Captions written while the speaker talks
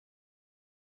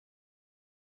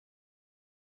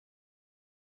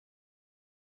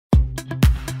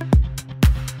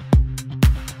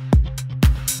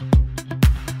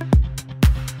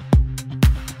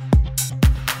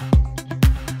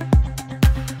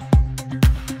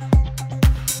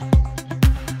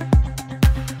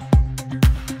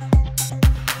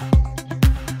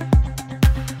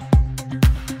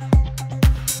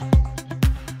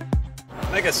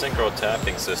MEGA SYNCHRO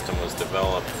tapping system was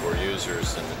developed for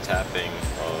users in the tapping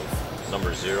of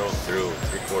number 0 through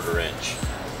 3/4 inch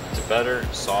to better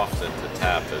soften the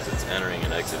tap as it's entering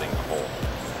and exiting the hole.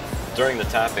 During the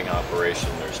tapping operation,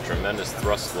 there's tremendous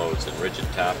thrust loads and rigid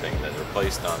tapping that are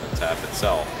placed on the tap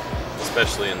itself,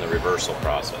 especially in the reversal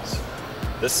process.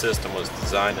 This system was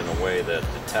designed in a way that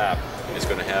the tap is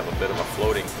going to have a bit of a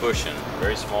floating cushion, a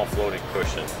very small floating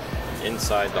cushion,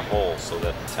 inside the hole so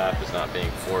that the tap is not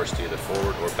being forced either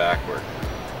forward or backward.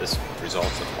 This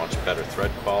results in much better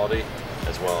thread quality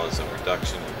as well as a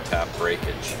reduction in tap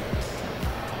breakage.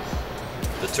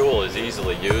 The tool is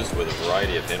easily used with a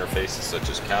variety of interfaces such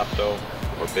as Capto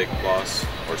or Big Plus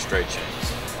or straight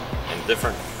chains. And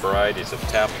different varieties of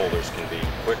tap holders can be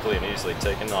quickly and easily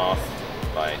taken off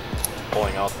by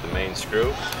pulling out the main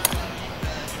screw,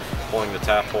 pulling the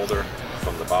tap holder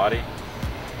from the body,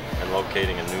 and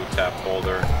locating a new tap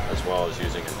holder, as well as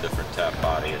using a different tap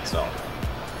body itself.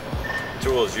 The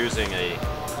tool is using a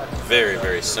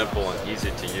very simple and easy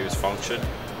to use function.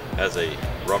 It has a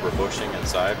rubber bushing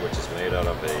inside, which is made out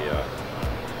of a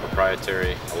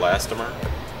proprietary elastomer,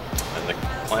 and the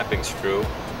clamping screw,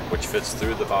 which fits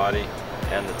through the body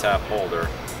and the tap holder,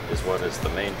 is what is the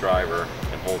main driver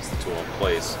and holds the tool in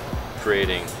place,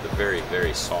 creating the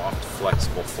very soft,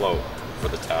 flexible float for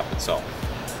the tap itself.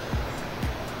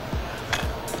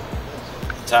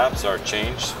 Taps are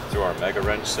changed through our Mega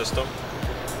Wrench system,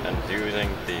 and using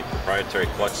the proprietary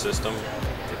clutch system,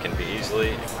 it can be easily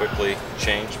and quickly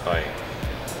changed by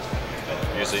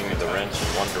using the wrench in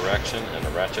one direction and a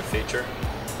ratchet feature,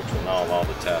 which will now allow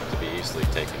the tap to be easily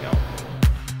taken out.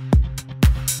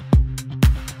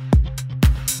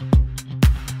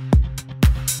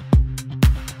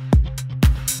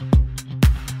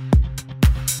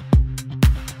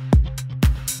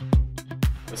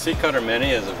 The C-Cutter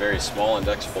Mini is a very small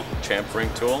indexable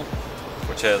chamfering tool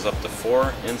which has up to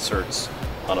 4 inserts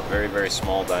on a very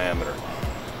small diameter.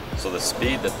 So the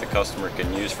speed that the customer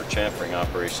can use for chamfering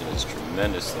operation is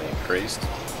tremendously increased,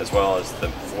 as well as the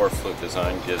 4-flute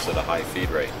design gives it a high feed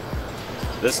rate.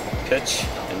 This pitch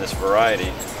and this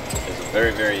variety is a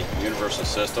very universal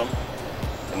system,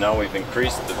 and now we've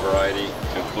increased the variety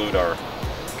to include our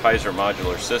Kaiser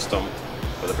modular system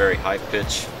with a very high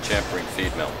pitch chamfering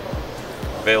feed mill.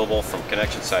 Available from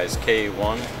connection size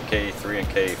K1, K3, and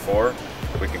K4.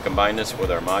 We can combine this with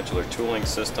our modular tooling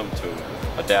system to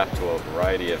adapt to a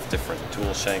variety of different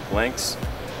tool shank lengths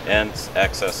and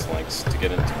access lengths to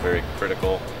get into very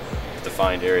critical,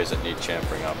 defined areas that need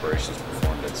chamfering operations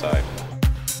performed inside.